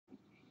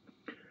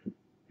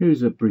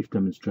Here's a brief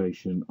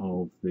demonstration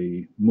of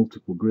the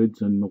multiple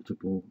grids and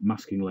multiple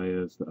masking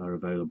layers that are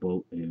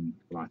available in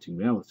Lighting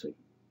Reality.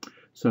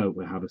 So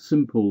we have a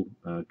simple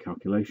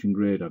calculation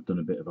grid. I've done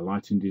a bit of a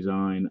lighting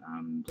design,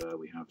 and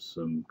we have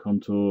some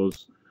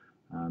contours,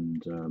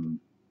 and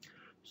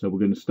so we're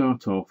going to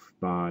start off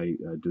by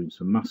doing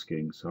some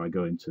masking. So I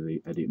go into the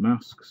Edit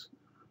Masks,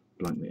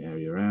 blank the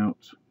area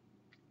out,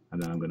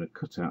 and then I'm going to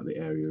cut out the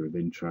area of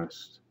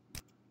interest,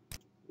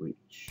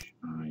 which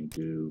I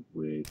do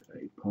with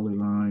a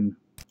polyline.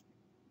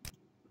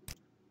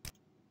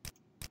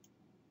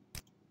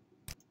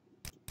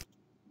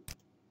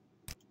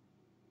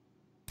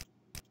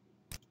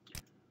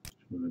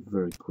 Run a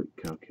very quick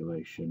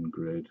calculation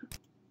grid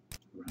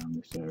around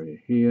this area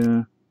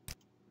here,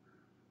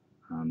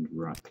 and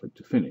right click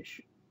to finish.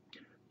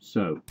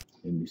 So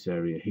in this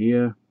area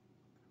here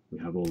we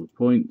have all the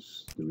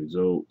points, the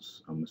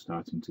results, and we're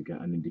starting to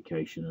get an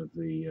indication of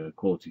the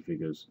quality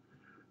figures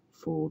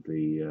for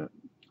the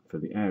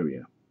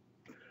area.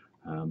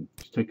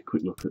 Just take a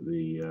quick look at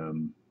the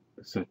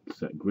set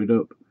grid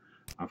up.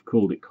 I've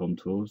called it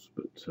contours,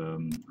 but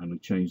I'm going to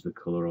change the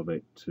colour of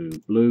it to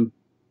blue.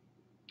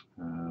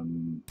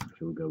 Actually,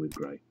 we'll go with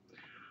grey.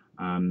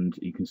 And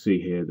you can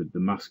see here that the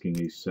masking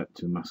is set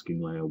to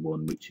masking layer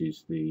 1, which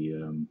is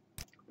the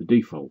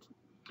default.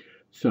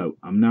 So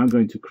I'm now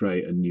going to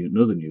create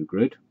another new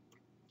grid.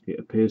 It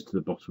appears to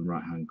the bottom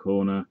right hand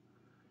corner.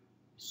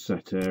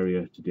 Set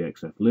area to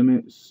DXF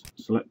limits,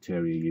 select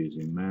area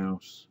using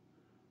mouse,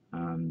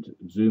 and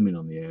zoom in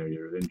on the area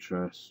of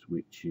interest,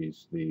 which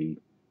is the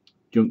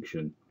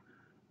junction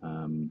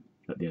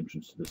at the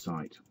entrance to the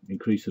site.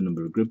 Increase the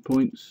number of grid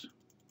points.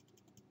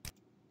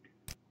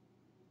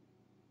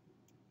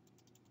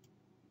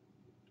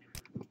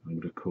 I'm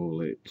going to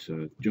call it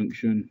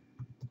junction.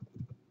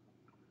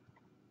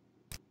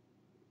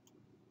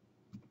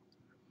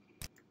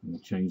 I'm going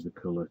to change the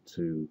colour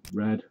to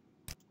red.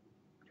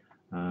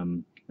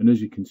 And as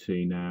you can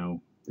see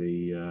now,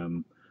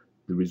 the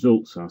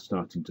results are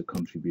starting to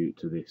contribute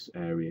to this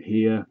area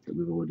here that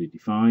we've already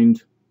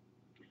defined.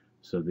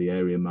 So the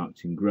area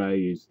marked in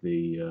grey is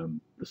the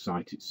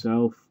site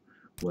itself,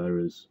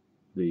 whereas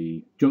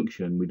the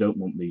junction, we don't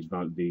want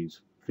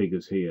these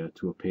figures here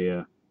to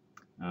appear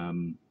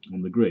on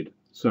the grid.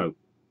 So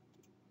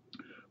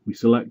we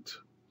select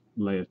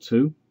layer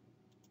 2,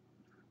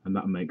 and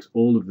that makes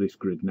all of this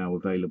grid now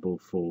available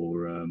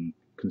for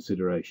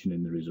consideration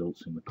in the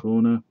results in the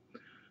corner.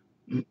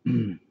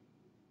 I'm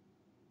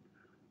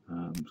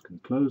just going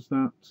to close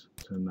that,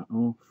 turn that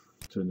off,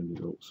 turn the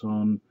results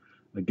on.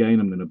 Again,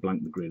 I'm going to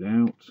blank the grid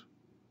out,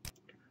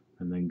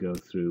 and then go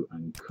through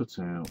and cut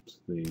out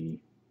the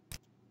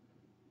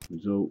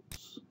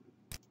results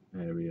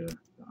area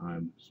that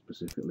I'm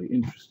specifically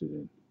interested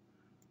in.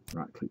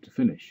 Right click to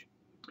finish.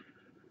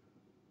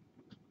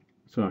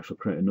 So I shall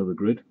create another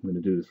grid. I'm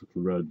going to do this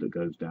little road that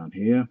goes down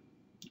here,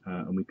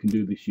 and we can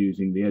do this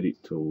using the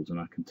edit tools, and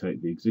I can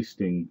take the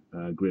existing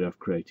grid I've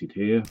created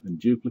here and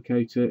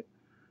duplicate it,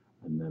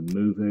 and then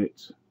move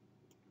it.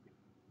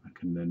 I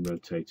can then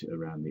rotate it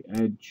around the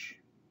edge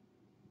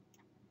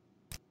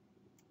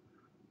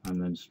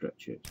and then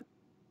stretch it,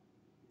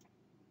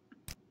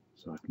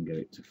 so I can get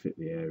it to fit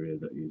the area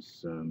that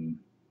is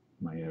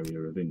my area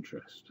of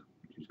interest,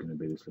 which is going to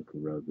be this little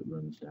road that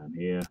runs down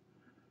here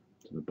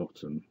to the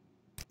bottom.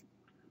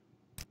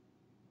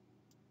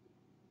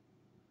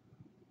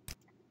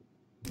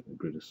 The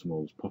grid as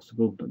small as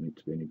possible, don't need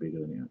to be any bigger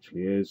than it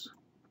actually is.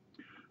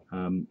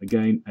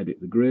 Again, edit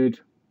the grid,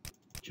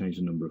 change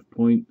the number of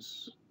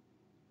points.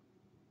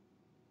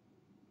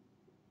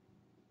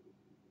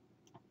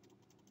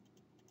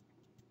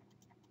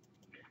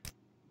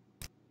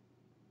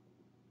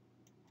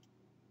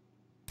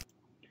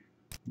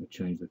 I'm going to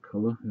change the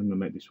colour. I'm going to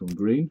make this one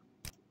green,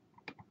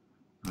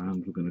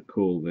 and we're going to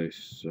call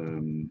this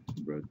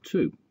road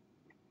 2.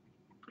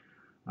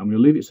 I'm going to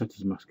leave it set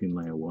as masking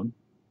layer 1,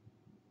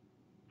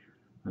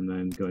 and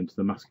then go into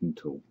the masking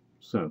tool.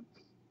 So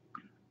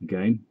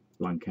again,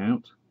 blank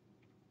out,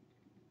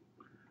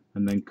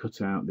 and then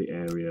cut out the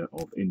area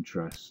of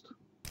interest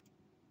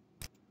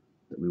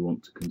that we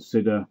want to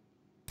consider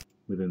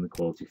within the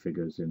quality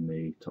figures in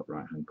the top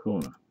right hand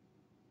corner.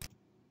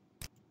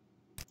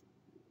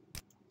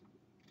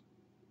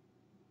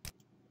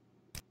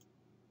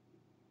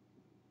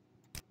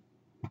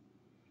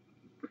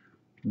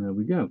 There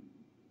we go.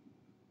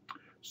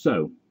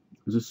 So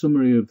as a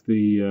summary of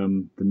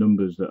the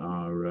numbers that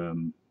are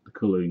the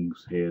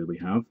colourings here we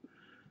have,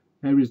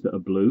 areas that are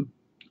blue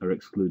are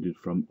excluded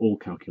from all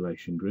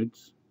calculation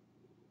grids.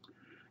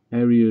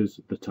 Areas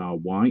that are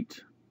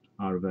white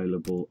are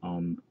available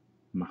on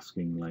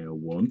masking layer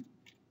 1.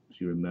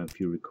 If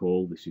you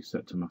recall, this is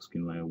set to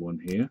masking layer 1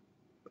 here.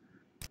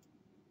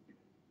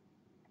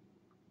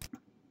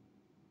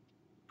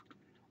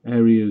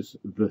 Areas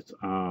that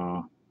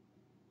are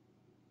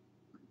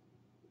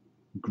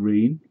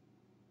green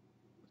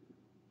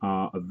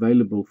are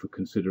available for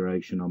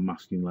consideration on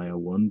masking layer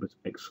 1 but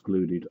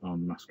excluded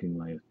on masking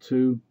layer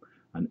 2,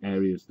 and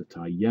areas that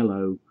are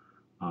yellow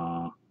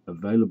are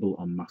available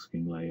on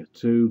masking layer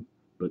 2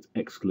 but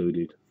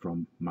excluded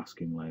from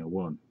masking layer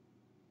 1.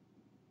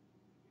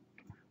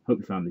 Hope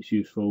you found this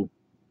useful.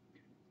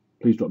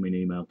 Please drop me an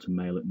email to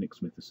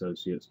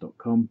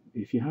mail@nicksmithassociates.com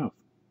if you have.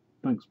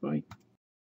 Thanks, bye.